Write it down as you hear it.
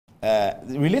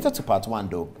Related to part one,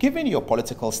 though, given your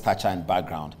political stature and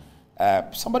background,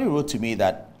 somebody wrote to me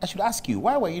that I should ask you,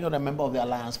 why were you not a member of the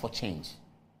Alliance for Change?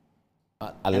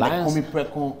 Alliance? And the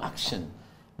Kumeprekoh action.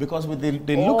 Because when they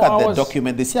look at the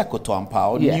document, they see Akoto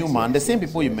Ampao, Newman, the same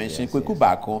people you mentioned, Kweku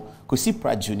Bako,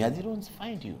 Kusipra Jr., they don't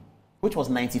find you. Which was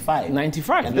 95.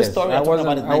 95, and this story I'm talking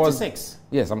about is 96.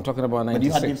 Yes, I'm talking about 96. But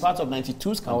you had been part of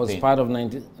 92's campaign. I was part of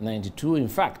 92. In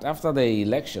fact, after the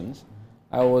elections,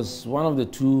 I was one of the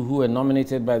two who were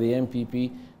nominated by the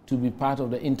MPP to be part of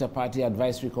the Inter-Party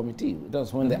Advisory Committee.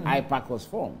 That's when the IPAC was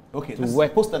formed. Okay, to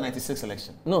work post the 96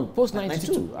 election? No, post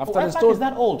 92. After the IPAC is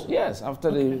that old? Yes, after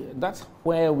that's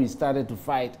where we started to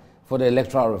fight for the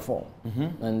electoral reform.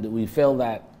 And we felt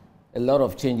that a lot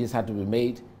of changes had to be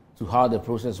made to how the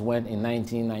process went in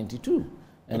 1992.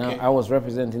 And I was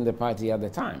representing the party at the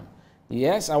time.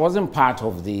 Yes, I wasn't part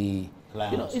of the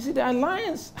Alliance. You know, is it the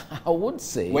Alliance? I would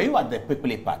say. Were you at the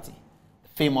Pepele Party?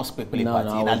 Famous Pepele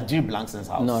Party in Algier Blankson's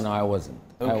house? No, I wasn't.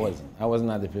 Okay. I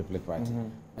wasn't at the Pepele Party.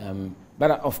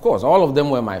 But of course, all of them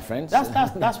were my friends.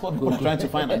 That's what people are trying to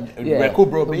find. Reku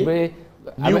Brobe,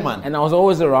 Newman. And I was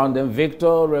always around them. Victor,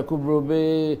 Reku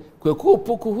Brobe, Kweku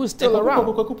Poku, who's still around.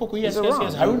 Kweku Poku, yes.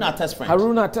 Haruna Atta's friend.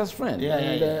 Haruna Atta's friend.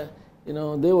 Yeah. You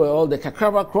know, they were all, the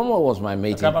Kakraba Cromwell was my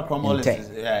mate in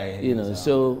tech. You know,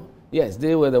 so yes,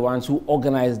 they were the ones who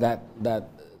organized that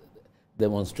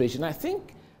demonstration. I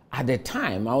think at the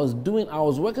time I was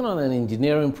working on an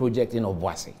engineering project in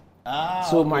Obuasi.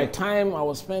 So my time, I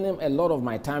was spending a lot of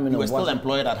my time in Obuasi. You were still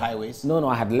employed at Highways? No,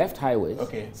 I had left Highways.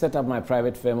 Okay. Set up my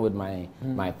private firm with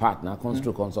my partner,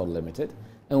 Constru Consult Limited,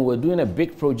 and we were doing a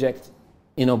big project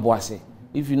in Obuasi.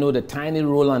 If you know the Tiny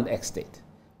Roland Estate.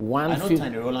 I know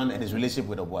Tiny Roland and his relationship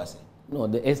with Obuasi. No,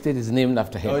 the estate is named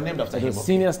after him. Oh, named after him.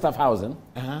 Senior staff housing,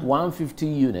 150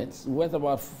 units, worth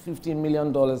about $15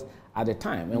 million at the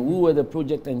time. And we were the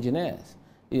project engineers,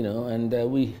 you know, and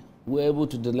we were able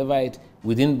to deliver it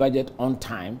within budget on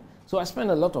time. So I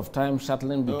spent a lot of time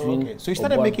shuttling between. Okay. So you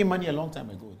started making money a long time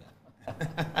ago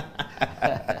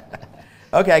then.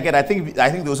 Okay, I get it. I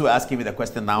think those who are asking me the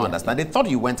question now understand. They thought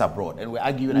you went abroad and we're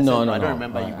arguing. I don't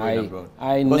remember you going abroad.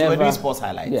 Because we're doing sports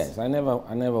highlights. Yes, I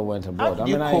never went abroad. How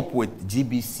did you cope with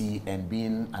GBC and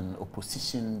being an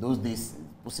opposition? Those days,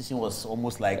 opposition was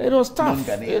almost like it was tough.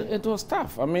 It was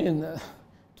tough. I mean,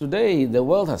 today the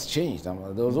world has changed. There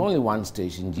was only one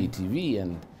station, GTV,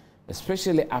 and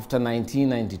especially after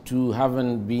 1992,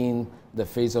 having been the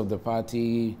face of the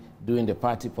party, doing the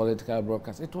party political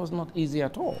broadcast, it was not easy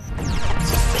at all.